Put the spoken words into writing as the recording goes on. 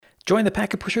Join the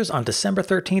Packet Pushers on December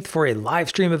 13th for a live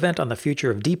stream event on the future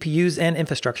of DPUs and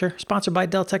infrastructure, sponsored by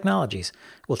Dell Technologies.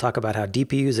 We'll talk about how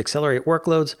DPUs accelerate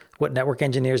workloads, what network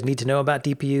engineers need to know about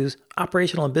DPUs,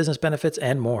 operational and business benefits,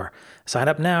 and more. Sign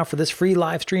up now for this free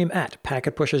live stream at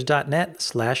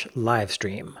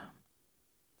packetpushers.net/livestream.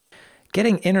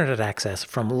 Getting internet access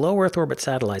from low Earth orbit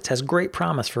satellites has great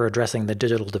promise for addressing the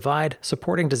digital divide,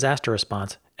 supporting disaster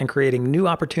response, and creating new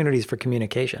opportunities for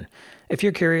communication. If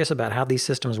you're curious about how these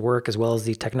systems work as well as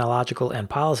the technological and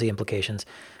policy implications,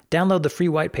 download the free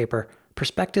white paper,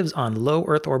 Perspectives on Low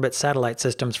Earth Orbit Satellite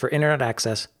Systems for Internet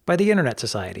Access by the Internet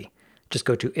Society. Just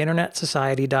go to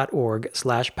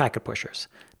internetsociety.org/packetpushers.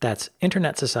 That's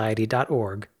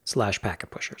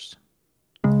internetsociety.org/packetpushers.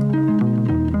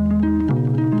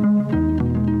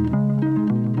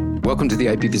 Welcome to the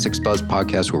IPv6 Buzz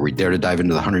podcast, where we dare to dive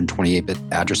into the 128-bit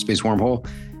address space wormhole.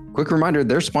 Quick reminder,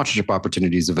 there's sponsorship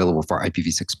opportunities available for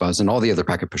IPv6 Buzz and all the other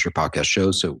Packet Pusher podcast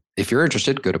shows. So if you're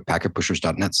interested, go to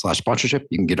packetpushers.net/sponsorship.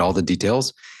 You can get all the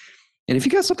details. And if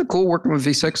you got something cool working with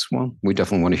V6, well, we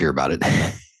definitely want to hear about it.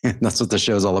 That's what the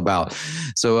show is all about.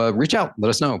 So reach out, let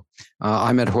us know.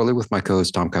 I'm Ed Horley with my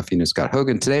co-host Tom Cuffey and Scott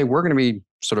Hogan. Today, we're going to be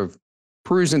sort of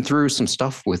perusing through some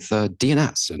stuff with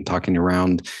DNS and talking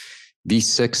around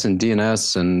V6 and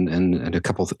DNS and a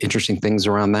couple of interesting things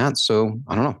around that. So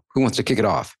I don't know, who wants to kick it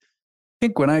off? I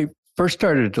think when I first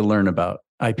started to learn about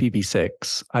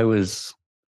IPv6,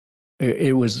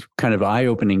 it was kind of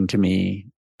eye-opening to me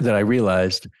that I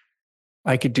realized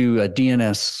I could do a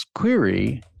DNS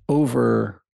query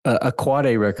over a quad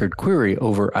A record query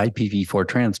over IPv4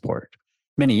 transport.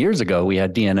 Many years ago, we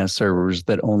had DNS servers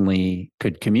that only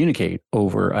could communicate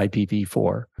over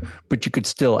IPv4, but you could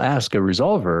still ask a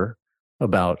resolver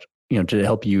about, to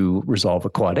help you resolve a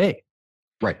quad A.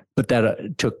 Right. But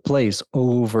that took place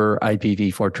over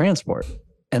IPv4 transport.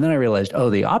 And then I realized,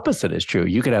 the opposite is true.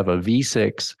 You could have a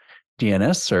V6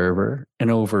 DNS server, and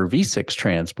over V6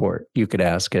 transport, you could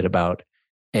ask it about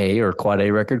A or quad A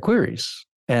record queries.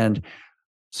 And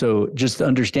so just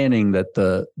understanding that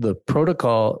the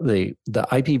protocol, the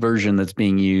IP version that's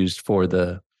being used for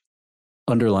the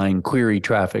underlying query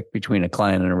traffic between a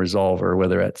client and a resolver,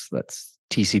 whether that's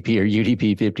TCP or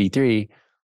UDP 53,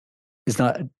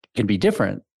 can be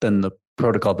different than the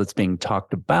protocol that's being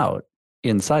talked about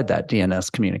inside that DNS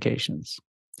communications.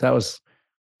 That was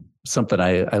something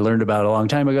I learned about a long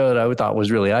time ago that I thought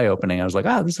was really eye-opening. I was like,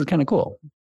 this is kind of cool.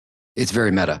 It's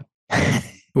very meta.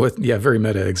 Very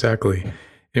meta, exactly.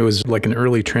 It was like an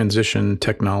early transition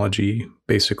technology,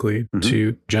 basically,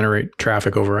 to generate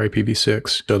traffic over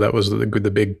IPv6. So that was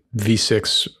the big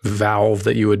V6 valve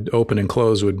that you would open and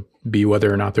close would be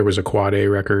whether or not there was a quad A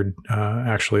record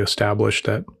actually established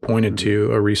that pointed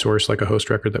to a resource like a host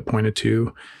record that pointed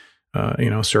to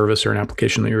a service or an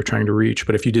application that you were trying to reach.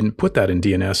 But if you didn't put that in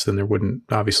DNS, then there wouldn't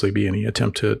obviously be any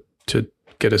attempt to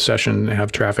get a session and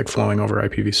have traffic flowing over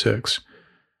IPv6.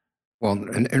 Well,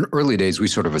 in early days, we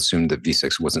sort of assumed that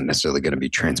V6 wasn't necessarily going to be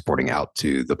transporting out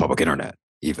to the public internet,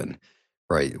 even,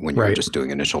 right? When you're just doing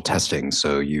initial testing.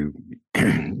 So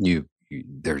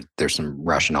there's some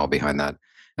rationale behind that.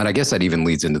 And I guess that even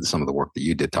leads into some of the work that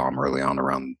you did, Tom, early on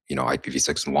around,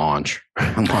 IPv6 launch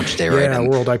day, right? Yeah,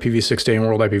 World IPv6 Day and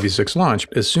World IPv6 launch.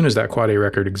 As soon as that quad A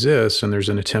record exists and there's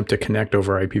an attempt to connect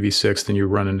over IPv6, then you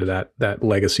run into that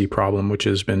legacy problem, which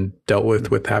has been dealt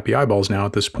with happy eyeballs now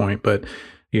at this point. But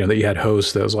that you had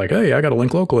hosts that was like, hey, I got a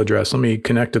link local address. Let me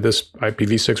connect to this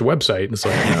IPv6 website. And it's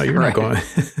like, no, you're not going,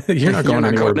 you're not going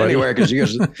anywhere, buddy. Anywhere because you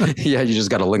just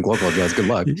got a link local address. Good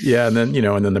luck. Yeah, and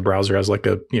then the browser has like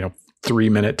a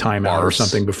 3-minute timeout or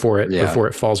something before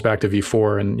it falls back to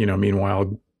v4. And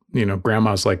meanwhile,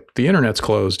 grandma's like, the internet's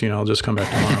closed. I'll just come back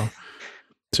tomorrow.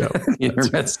 So the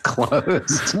internet's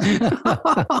closed.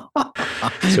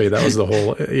 So that was the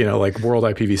whole, like World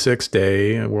IPv6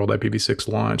 Day and World IPv6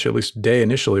 launch. At least Day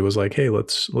initially was like, hey,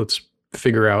 let's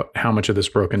figure out how much of this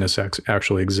brokenness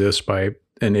actually exists by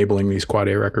enabling these quad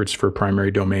A records for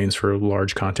primary domains for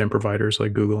large content providers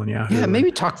like Google and Yahoo. Yeah,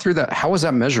 maybe talk through that. How is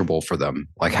that measurable for them?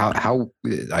 Like how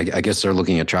I guess they're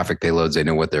looking at traffic payloads. They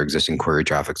know what their existing query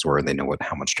traffics were, and they know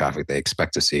how much traffic they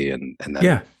expect to see. And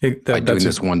then by doing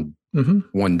this one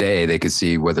day, they could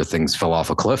see whether things fell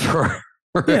off a cliff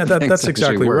or that's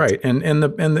exactly right. And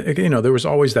there was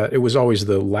always that. It was always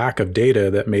the lack of data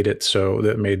that made it so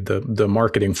that made the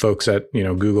marketing folks at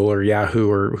Google or Yahoo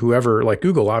or whoever, like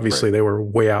Google, obviously they were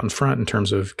way out in front in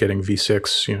terms of getting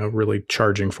V6, really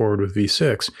charging forward with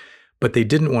V6. But they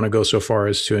didn't want to go so far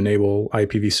as to enable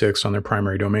IPv6 on their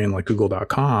primary domain like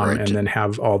google.com and then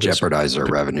have all this jeopardize their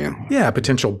revenue. Yeah,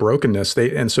 potential brokenness.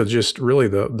 And so just really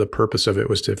the purpose of it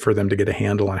was for them to get a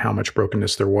handle on how much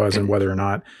brokenness there was and whether or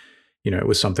not it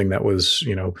was something that was,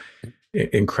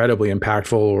 incredibly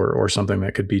impactful or something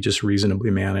that could be just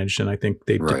reasonably managed. And I think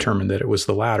they determined that it was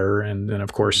the latter. And then,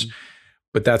 of course,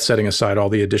 but that's setting aside all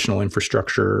the additional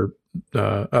infrastructure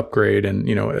upgrade and,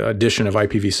 addition of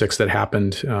IPv6 that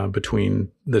happened between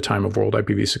the time of World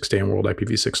IPv6 Day and World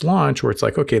IPv6 launch, where it's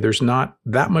like, okay, there's not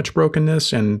that much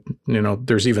brokenness, and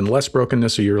there's even less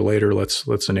brokenness a year later.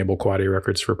 Let's enable Quad A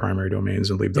records for primary domains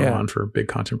and leave them on for big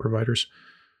content providers.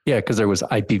 Yeah, because there was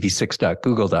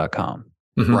IPv6.google.com.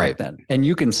 Right. Then. And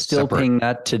you can still ping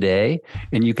that today,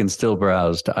 and you can still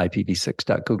browse to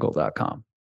IPv6.google.com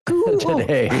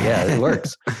today. Yeah, it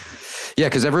works. Yeah,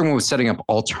 because everyone was setting up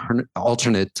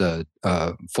alternate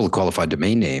fully qualified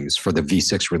domain names for the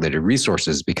V6 related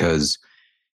resources because,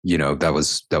 that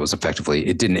was effectively,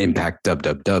 it didn't impact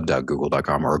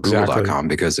www.google.com or google.com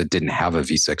because it didn't have a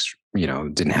V6,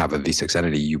 didn't have a V6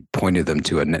 entity. You pointed them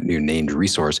to a new named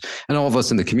resource. And all of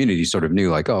us in the community sort of knew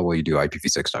like, oh, well, you do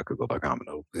IPv6.google.com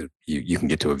and you can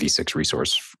get to a V6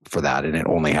 resource for that. And it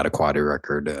only had a Quad A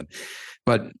record.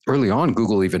 But early on,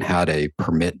 Google even had a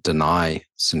permit deny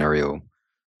scenario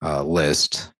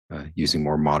list using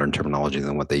more modern terminology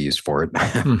than what they used for it,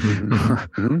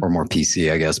 or more PC,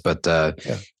 I guess. But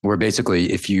where basically,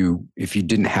 if you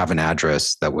didn't have an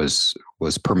address that was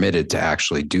permitted to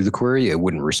actually do the query, it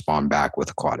wouldn't respond back with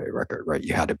a Quad A record, right?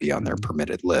 You had to be on their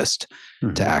permitted list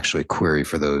to actually query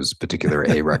for those particular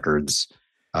A records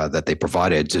that they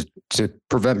provided to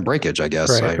prevent breakage, I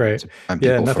guess. Right.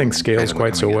 Yeah, nothing scales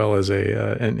quite so well as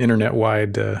an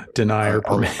internet-wide deny or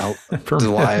permit.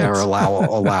 Deny or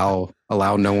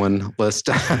allow no one list.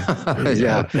 A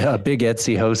big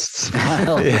Etsy hosts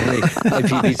file for the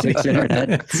IPv6 internet.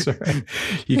 That's right.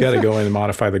 You got to go in and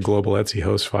modify the global Etsy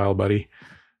host file, buddy.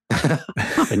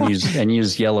 and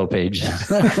use Yellow Pages.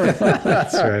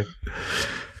 That's right.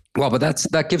 Well, but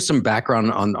that gives some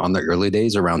background on the early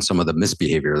days around some of the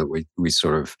misbehavior that we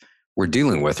sort of were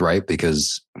dealing with, right?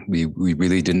 Because we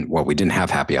really didn't have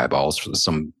happy eyeballs for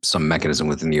some mechanism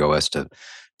within the OS to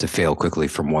fail quickly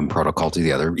from one protocol to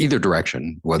the other, either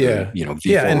direction, whether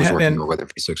V4 was working or whether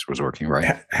V6 was working,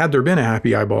 right? Had there been a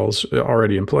happy eyeballs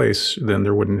already in place, then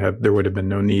there would have been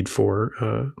no need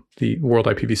for the World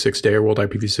IPv6 Day or World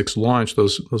IPv6 launch.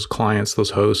 Those clients,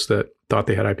 those hosts that thought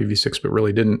they had IPv6 but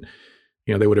really didn't.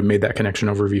 They would have made that connection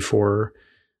over V4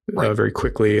 very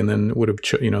quickly, and then would have,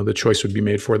 the choice would be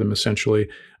made for them essentially.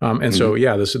 So,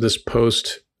 this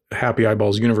post happy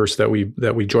eyeballs universe that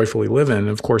we joyfully live in,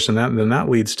 of course, and that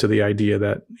leads to the idea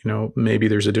that, maybe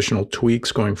there's additional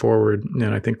tweaks going forward.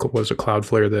 And I think it was a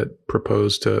Cloudflare that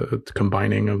proposed the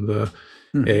combining of the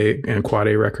A and Quad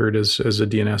A record as a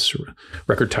DNS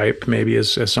record type, maybe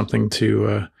as something to,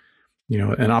 an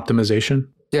optimization.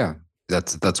 Yeah.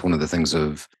 That's one of the things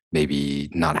of maybe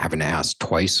not having to ask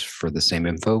twice for the same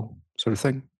info sort of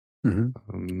thing.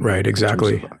 Right,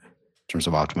 exactly. In terms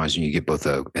of optimizing, you get both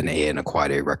an A and a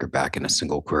Quad A record back in a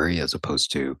single query, as opposed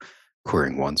to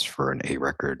querying once for an A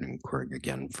record and querying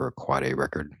again for a Quad A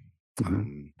record.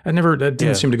 That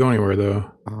didn't seem to go anywhere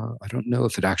though. I don't know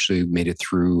if it actually made it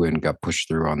through and got pushed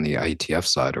through on the IETF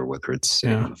side or whether it's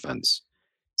sitting on the fence.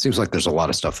 Seems like there's a lot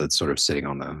of stuff that's sort of sitting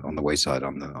on the wayside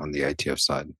on the IETF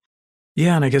side.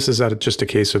 Yeah, and I guess is that just a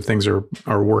case of things are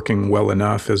working well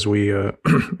enough as we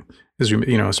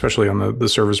especially on the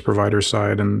service provider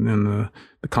side and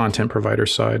the content provider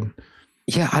side.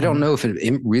 Yeah, I don't know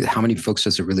if how many folks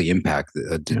does it really impact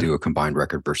to do a combined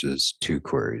record versus two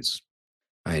queries.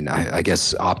 I mean, I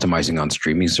guess optimizing on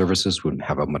streaming services would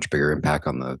have a much bigger impact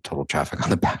on the total traffic on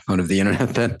the backbone of the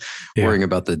internet than worrying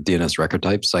about the DNS record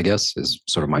types, I guess, is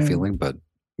sort of my feeling, but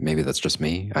maybe that's just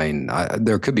me. I mean,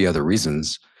 there could be other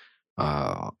reasons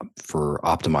for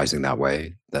optimizing that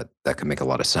way that could make a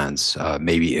lot of sense.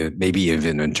 Maybe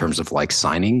even in terms of like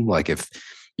signing, like if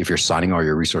you're signing all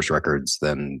your resource records,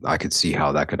 then I could see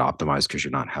how that could optimize because you're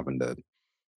not having to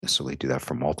necessarily do that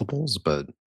for multiples, but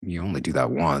you only do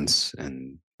that once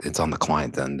and it's on the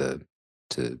client then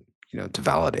to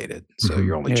validate it. So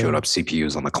you're only chewing up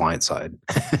CPUs on the client side,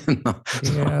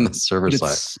 on the server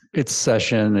side. It's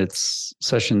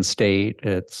session state.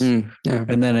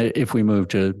 And then if we move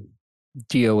to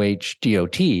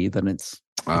DOT, then it's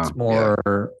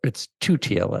more, it's two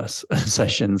TLS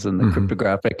sessions and the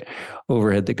cryptographic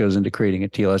overhead that goes into creating a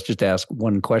TLS. Just ask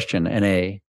one question, an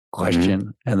A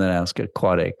question, and then ask a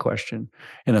Quad A question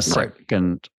in a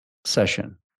second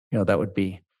session. That would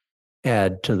be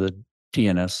add to the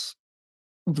DNS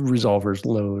resolver's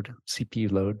load,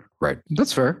 CPU load. Right.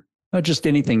 That's fair. Not just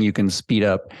anything you can speed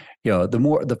up.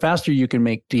 The faster you can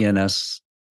make DNS,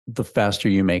 the faster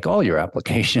you make all your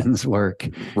applications work.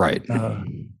 Right.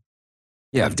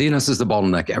 If DNS is the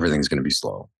bottleneck, everything's going to be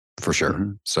slow. For sure.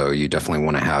 Mm-hmm. So you definitely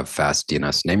want to have fast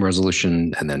DNS name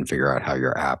resolution, and then figure out how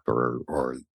your app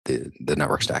or the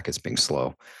network stack is being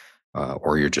slow,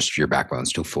 or your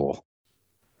backbone's too full.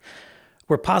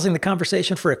 We're pausing the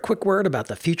conversation for a quick word about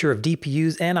the future of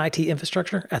DPUs and IT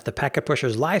infrastructure at the Packet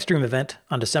Pushers live stream event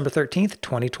on December 13th,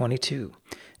 2022.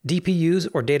 DPUs,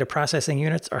 or data processing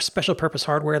units, are special purpose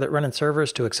hardware that run in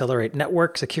servers to accelerate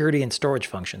network, security, and storage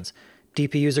functions.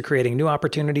 DPUs are creating new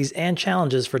opportunities and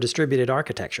challenges for distributed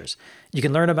architectures. You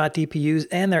can learn about DPUs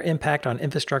and their impact on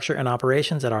infrastructure and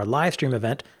operations at our live stream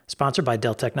event, sponsored by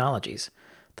Dell Technologies.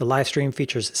 The live stream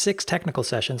features 6 technical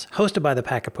sessions hosted by the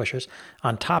Packet Pushers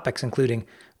on topics including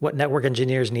what network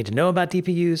engineers need to know about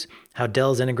DPUs, how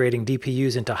Dell is integrating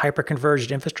DPUs into hyperconverged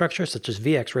infrastructure such as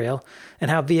VxRail, and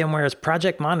how VMware's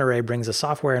Project Monterey brings a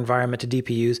software environment to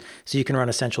DPUs so you can run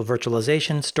essential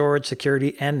virtualization, storage,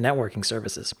 security, and networking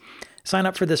services. Sign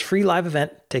up for this free live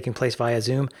event taking place via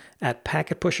Zoom at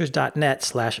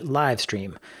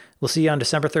packetpushers.net/livestream. We'll see you on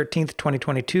December 13th,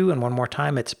 2022. And one more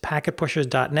time, it's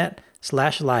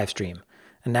packetpushers.net/livestream.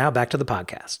 And now back to the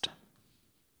podcast.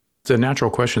 It's a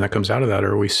natural question that comes out of that.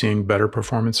 Are we seeing better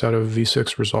performance out of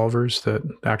V6 resolvers that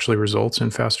actually results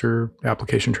in faster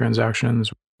application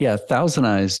transactions? Yeah, Thousand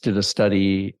Eyes did a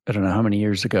study, I don't know how many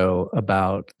years ago,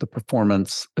 about the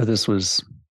performance. I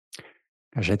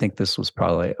think this was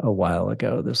probably a while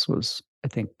ago. This was, I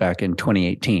think, back in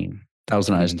 2018.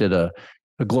 Thousand Eyes did a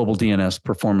global DNS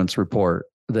performance report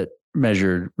that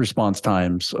measured response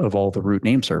times of all the root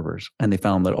name servers. And they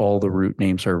found that all the root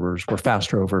name servers were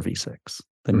faster over V6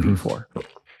 than V4.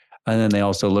 And then they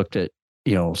also looked at,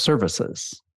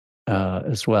 services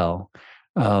as well.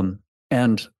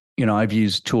 And, I've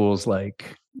used tools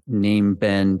like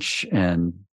Namebench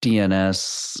and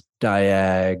DNS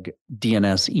Diag,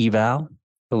 DNS eval,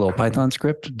 the little Python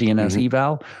script, DNS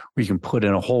eval, where you can put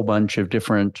in a whole bunch of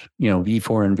different,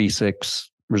 V4 and V6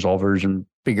 resolvers and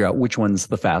figure out which one's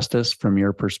the fastest from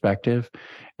your perspective.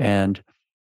 And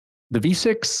the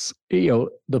V6,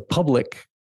 the public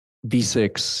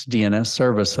V6 DNS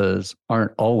services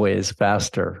aren't always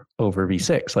faster over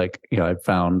V6. Like, I've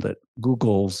found that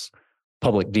Google's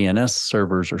public DNS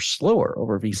servers are slower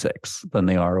over V6 than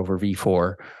they are over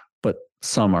V4, but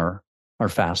some are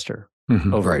faster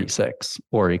over V6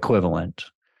 or equivalent.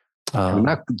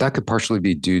 That could partially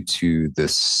be due to the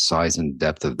size and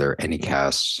depth of their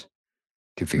Anycast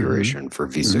configuration for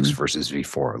V6 versus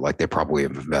V4. Like, they probably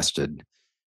have invested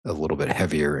a little bit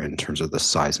heavier in terms of the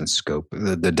size and scope,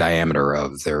 the diameter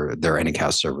of their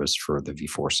Anycast service for the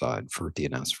V4 side for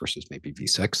DNS versus maybe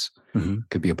V6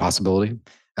 could be a possibility.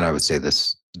 And I would say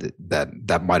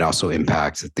that might also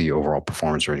impact the overall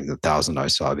performance rating that Thousand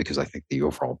Eyes saw, because I think the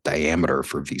overall diameter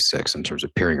for V6 in terms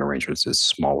of peering arrangements is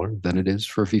smaller than it is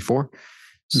for V4.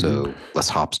 So less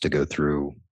hops to go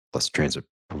through, less transit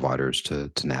providers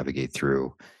to navigate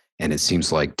through. And it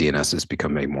seems like DNS has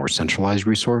become a more centralized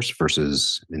resource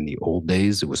versus in the old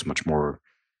days, it was much more,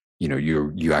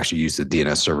 you actually use the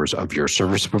DNS servers of your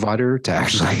service provider to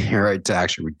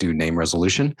actually do name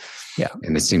resolution. Yeah.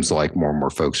 And it seems like more and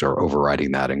more folks are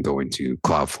overriding that and going to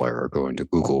Cloudflare or going to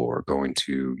Google or going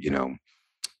to,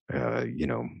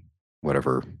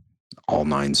 whatever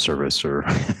All9 service, or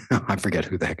I forget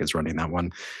who the heck is running that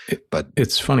one. But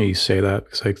it's funny you say that,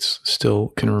 because I still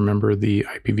can remember the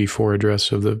IPv4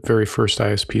 address of the very first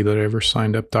ISP that I ever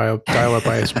signed up, dial-up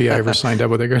ISP I ever signed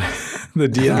up with. The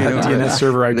DNS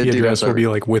server IP address will be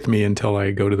like with me until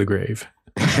I go to the grave.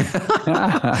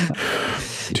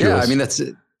 Yeah, I mean,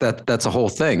 that's a whole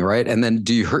thing, right? And then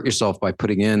do you hurt yourself by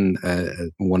putting in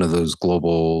one of those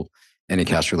global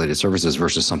Anycast related services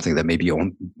versus something that may be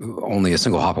only a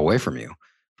single hop away from you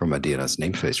from a DNS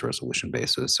namespace resolution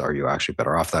basis? Are you actually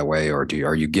better off that way, or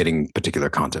are you getting particular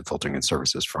content filtering and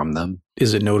services from them?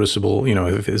 Is it noticeable?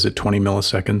 Is it 20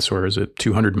 milliseconds or is it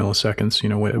 200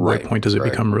 milliseconds? At what point does it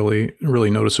become really, really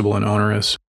noticeable and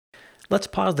onerous? Let's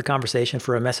pause the conversation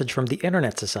for a message from the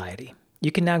Internet Society.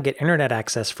 You can now get internet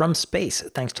access from space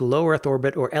thanks to low Earth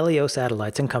orbit or LEO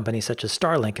satellites and companies such as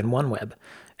Starlink and OneWeb.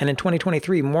 And in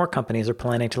 2023, more companies are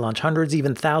planning to launch hundreds,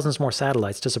 even thousands more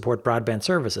satellites to support broadband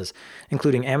services,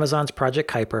 including Amazon's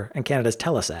Project Kuiper and Canada's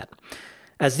Telesat.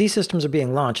 As these systems are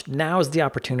being launched, now is the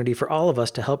opportunity for all of us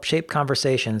to help shape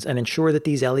conversations and ensure that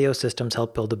these LEO systems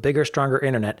help build a bigger, stronger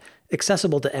internet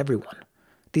accessible to everyone.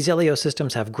 These LEO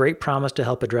systems have great promise to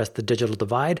help address the digital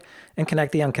divide and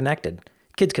connect the unconnected.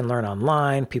 Kids can learn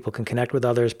online, people can connect with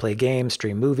others, play games,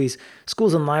 stream movies,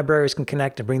 schools and libraries can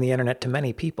connect and bring the internet to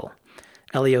many people.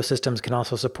 LEO systems can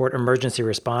also support emergency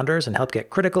responders and help get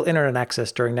critical internet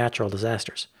access during natural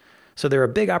disasters. So there are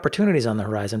big opportunities on the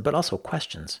horizon, but also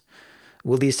questions.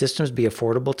 Will these systems be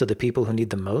affordable to the people who need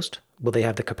them most? Will they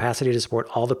have the capacity to support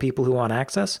all the people who want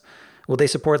access? Will they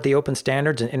support the open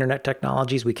standards and internet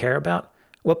technologies we care about?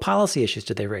 What policy issues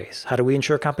do they raise? How do we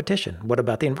ensure competition? What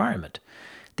about the environment?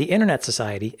 The Internet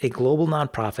Society, a global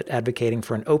nonprofit advocating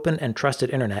for an open and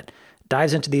trusted internet,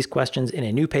 dives into these questions in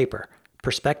a new paper,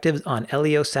 Perspectives on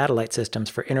LEO Satellite Systems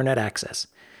for Internet Access.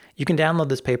 You can download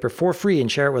this paper for free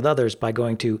and share it with others by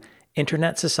going to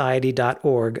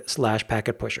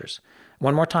internetsociety.org/packetpushers.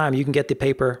 One more time, you can get the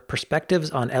paper Perspectives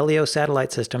on LEO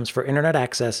Satellite Systems for Internet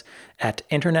Access at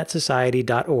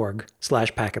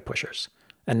internetsociety.org/packetpushers.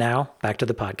 And now, back to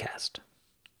the podcast.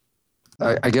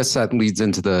 I guess that leads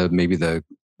into the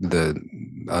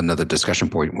another discussion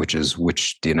point, which is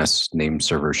which DNS name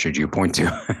server should you point to?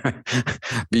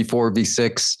 V4,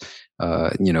 V6.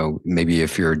 Maybe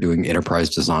if you're doing enterprise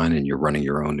design and you're running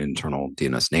your own internal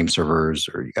DNS name servers,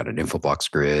 or you got an Infoblox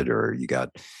grid, or you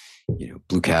got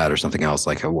Blue Cat or something else,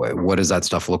 like what does that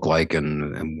stuff look like,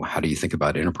 and how do you think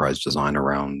about enterprise design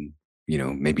around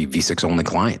maybe V6 only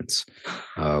clients?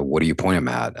 What do you point them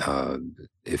at?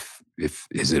 If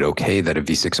is it okay that a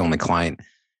V6 only client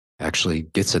actually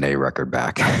gets an A record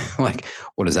back? Like,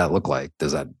 what does that look like?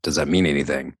 Does that mean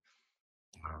anything?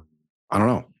 I don't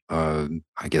know.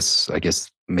 I guess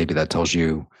maybe that tells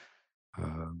you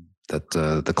that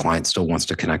the client still wants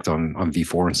to connect on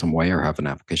V4 in some way, or have an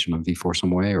application on V4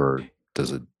 some way, or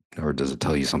does it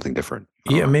tell you something different?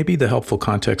 Yeah, maybe the helpful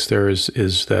context there is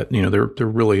that there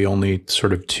are really only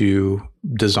sort of two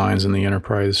designs in the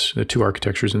enterprise, two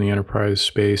architectures in the enterprise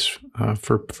space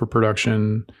for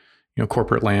production.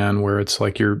 Corporate LAN, where it's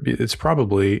like it's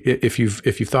probably, if you've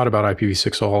thought about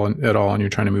IPv6 at all and you're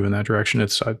trying to move in that direction,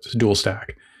 it's dual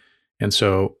stack. And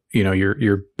so,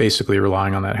 you're basically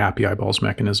relying on that happy eyeballs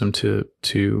mechanism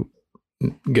to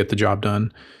get the job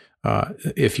done.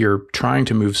 If you're trying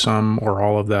to move some or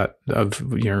all of that of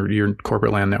your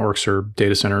corporate LAN networks or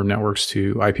data center networks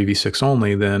to IPv6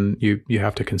 only, then you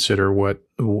have to consider what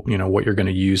you're going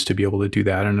to use to be able to do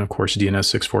that. And of course,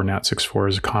 DNS 6.4, NAT 6.4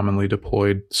 is a commonly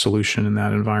deployed solution in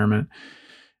that environment.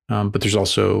 But there's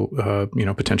also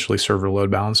potentially server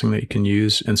load balancing that you can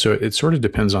use, and so it sort of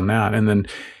depends on that. And then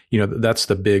that's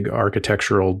the big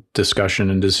architectural discussion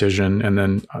and decision. And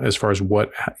then as far as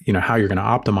how you're going to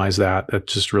optimize that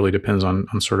just really depends on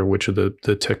sort of which of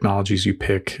the technologies you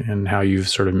pick and how you've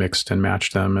sort of mixed and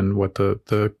matched them and what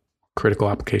the critical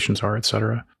applications are, et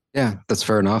cetera. Yeah, that's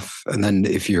fair enough. And then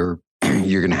if you're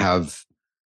going to have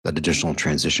that additional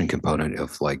transition component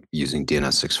of like using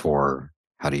DNS 6.4,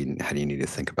 how do you need to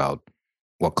think about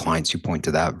what clients you point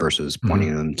to that versus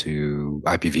pointing them to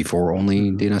IPv4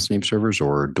 only DNS name servers,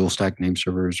 or dual stack name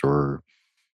servers, or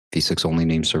V6 only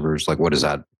name servers? Like, what is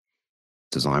that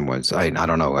design wise? I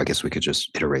don't know. I guess we could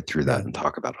just iterate through that and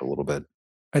talk about it a little bit.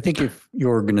 I think if your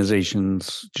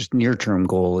organization's just near-term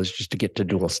goal is just to get to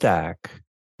dual stack,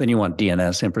 then you want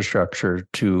DNS infrastructure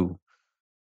to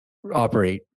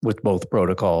operate with both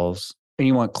protocols, and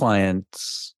you want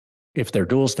clients, if they're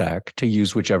dual stack, to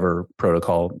use whichever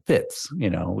protocol fits.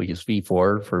 We use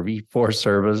V4 for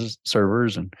V4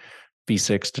 servers and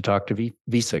V6 to talk to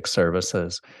V6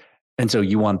 services. And so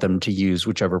you want them to use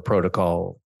whichever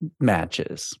protocol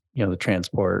matches, the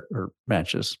transport, or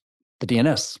matches the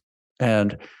DNS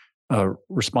and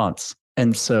response.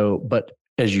 And so, but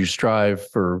as you strive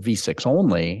for V6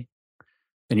 only,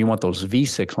 then you want those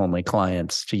V6 only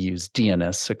clients to use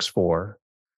DNS 6.4.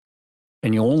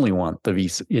 And you only want the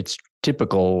V6. It's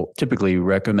typically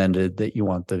recommended that you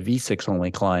want the V6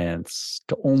 only clients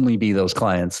to only be those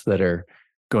clients that are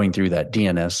going through that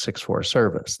DNS 6.4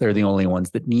 service. They're the only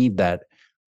ones that need that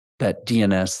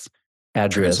DNS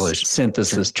address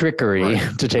synthesis trickery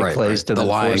to take place to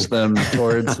force them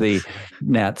towards the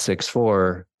NAT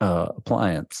 6.4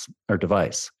 appliance or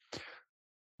device.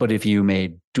 But if you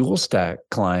made dual stack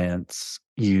clients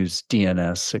use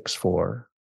DNS 6.4,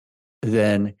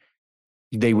 then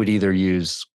they would either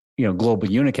use global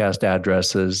unicast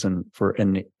addresses and for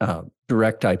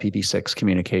direct IPv6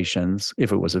 communications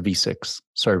if it was a V6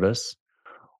 service,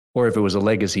 or if it was a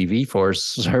legacy V4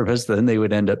 service, then they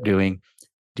would end up doing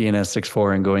DNS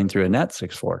 6.4 and going through a NAT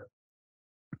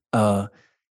 6.4.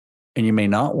 And you may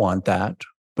not want that,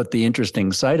 but the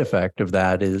interesting side effect of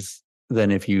that is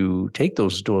then if you take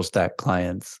those dual stack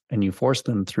clients and you force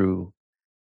them through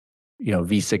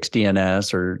V6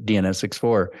 DNS or DNS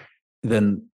 6.4,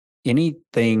 then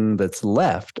anything that's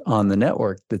left on the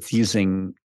network that's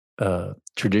using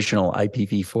traditional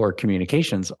IPv4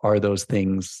 communications are those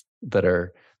things that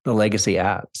are the legacy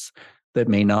apps that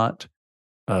may not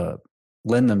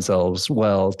lend themselves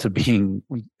well to being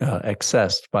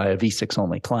accessed by a V6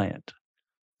 only client.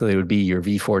 So they would be your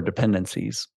V4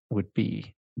 dependencies. would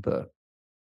be the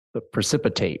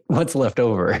precipitate, what's left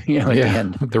over, at the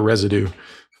end. The residue.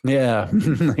 Yeah,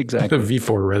 exactly. The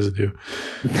V4 residue.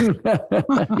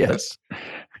 Yes.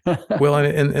 Well,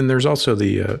 and there's also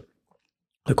the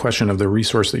question of the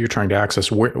resource that you're trying to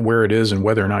access, where it is and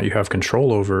whether or not you have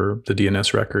control over the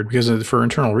DNS record. Because for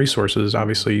internal resources,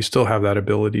 obviously, you still have that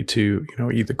ability to,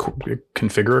 either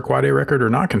configure a Quad A record or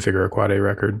not configure a Quad A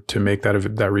record to make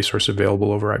that resource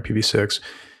available over IPv6.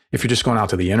 If you're just going out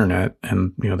to the internet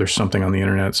and, there's something on the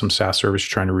internet, some SaaS service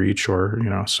you're trying to reach, or,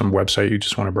 some website you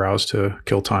just want to browse to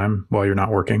kill time while you're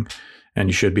not working, and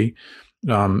you should be,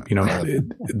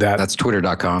 that's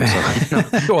twitter.com. So.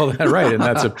 Well, right. And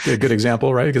that's a good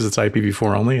example, right? Because it's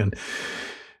IPv4 only. And,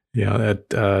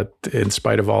 that in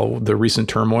spite of all the recent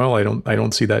turmoil, I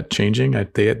don't see that changing.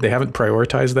 They haven't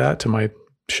prioritized that, to my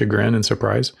chagrin and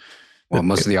surprise. Well,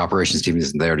 most of the operations team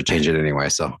isn't there to change it anyway.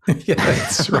 So yeah,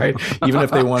 that's right. Even if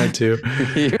they wanted to,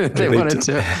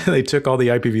 they took all the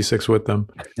IPv6 with them.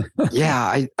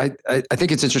 Yeah, I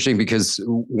think it's interesting because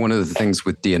one of the things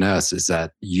with DNS is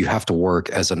that you have to work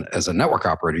as a network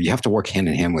operator. You have to work hand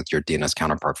in hand with your DNS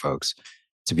counterpart folks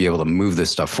to be able to move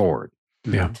this stuff forward.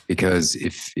 Yeah, because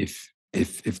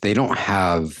if they don't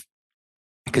have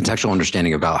contextual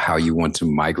understanding about how you want to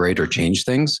migrate or change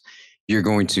things, you're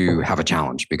going to have a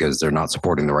challenge because they're not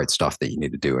supporting the right stuff that you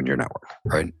need to do in your network,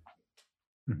 right?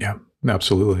 Yeah,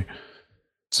 absolutely.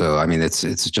 So, I mean,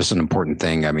 it's just an important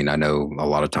thing. I mean, I know a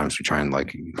lot of times we try and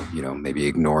maybe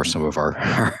ignore some of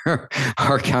our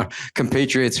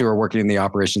compatriots who are working in the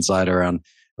operation side around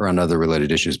other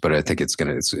related issues. But I think it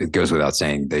goes without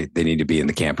saying they need to be in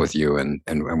the camp with you and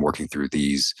working through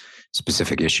these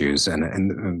specific issues.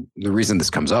 And the reason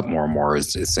this comes up more and more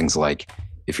is things like,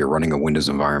 if you're running a Windows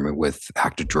environment with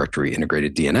Active Directory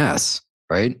integrated DNS,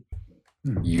 right?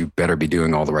 You better be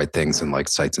doing all the right things in like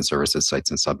sites and services,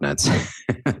 sites and subnets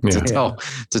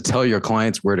to tell your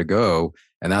clients where to go.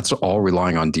 And that's all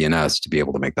relying on DNS to be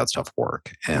able to make that stuff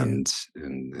work. And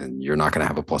you're not going to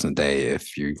have a pleasant day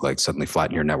if you like suddenly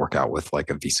flatten your network out with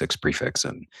like a V6 prefix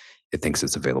and it thinks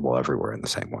it's available everywhere in the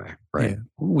same way, right? Yeah.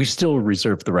 We still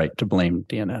reserve the right to blame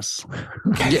DNS.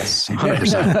 Yes,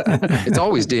 100%. It's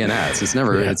always DNS. It's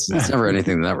never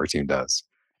anything the network team does.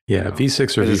 Yeah,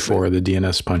 V6 or V4, the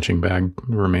DNS punching bag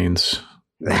remains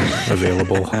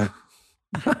available.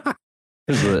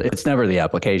 It's never the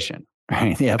application,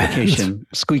 right? The application,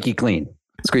 squeaky clean.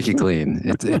 Squeaky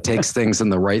clean. It takes things in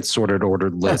the right sorted,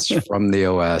 ordered list from the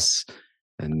OS,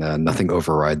 and nothing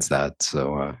overrides that.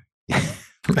 So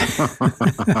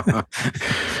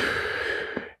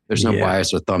there's no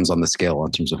bias or thumbs on the scale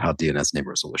in terms of how DNS name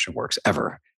resolution works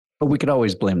ever. But we could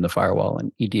always blame the firewall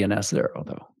and EDNS 0,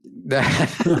 though.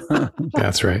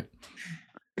 That's right.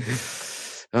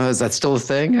 Is that still a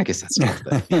thing? I guess that's still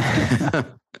a thing.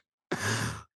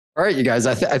 All right, you guys.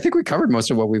 I think we covered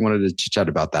most of what we wanted to chat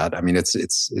about that. I mean,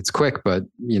 it's quick, but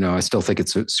I still think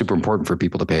it's super important for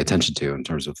people to pay attention to in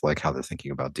terms of like how they're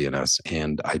thinking about DNS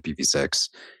and IPv6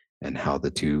 and how the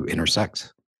two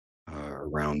intersect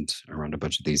around a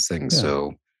bunch of these things. Yeah.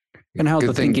 So, and how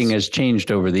the thinking has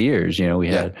changed over the years. We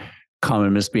had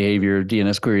common misbehavior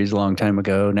DNS queries a long time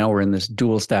ago. Now we're in this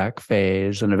dual stack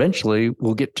phase, and eventually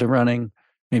we'll get to running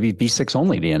maybe V6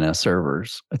 only DNS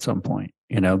servers at some point.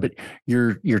 But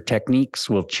your techniques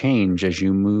will change as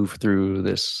you move through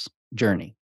this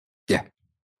journey. Yeah,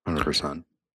 100%.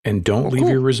 And don't leave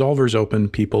your resolvers open,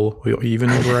 people, even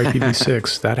over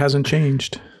IPv6. That hasn't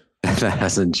changed. That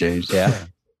hasn't changed. Yeah.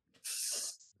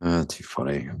 Too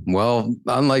funny. Well,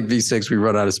 unlike V6, we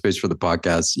run out of space for the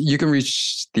podcast. You can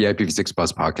reach the IPv6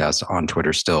 Buzz podcast on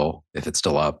Twitter still, if it's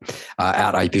still up,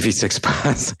 at IPv6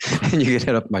 Buzz. And you can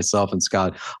hit up myself and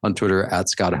Scott on Twitter at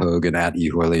Scott Hogue and at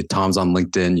eHorley. Tom's on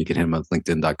LinkedIn. You can hit him at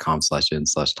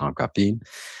linkedin.com/in/TomCoffeen.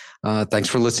 Thanks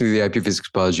for listening to the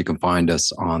IPv6 Buzz. You can find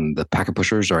us on the Packet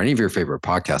Pushers or any of your favorite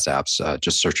podcast apps.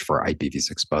 Just search for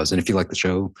IPv6 Buzz. And if you like the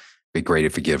show, it'd be great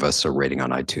if you give us a rating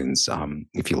on iTunes.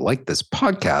 If you like this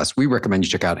podcast, we recommend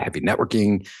you check out Heavy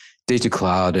Networking, Day to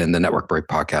Cloud, and the Network Break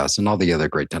podcast, and all the other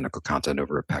great technical content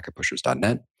over at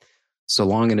packetpushers.net. So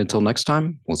long, and until next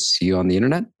time, we'll see you on the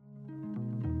internet.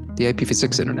 The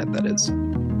IPv6 internet, that is.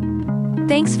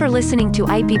 Thanks for listening to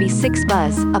IPv6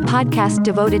 Buzz, a podcast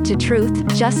devoted to truth,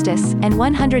 justice, and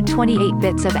 128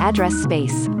 bits of address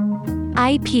space.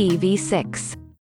 IPv6.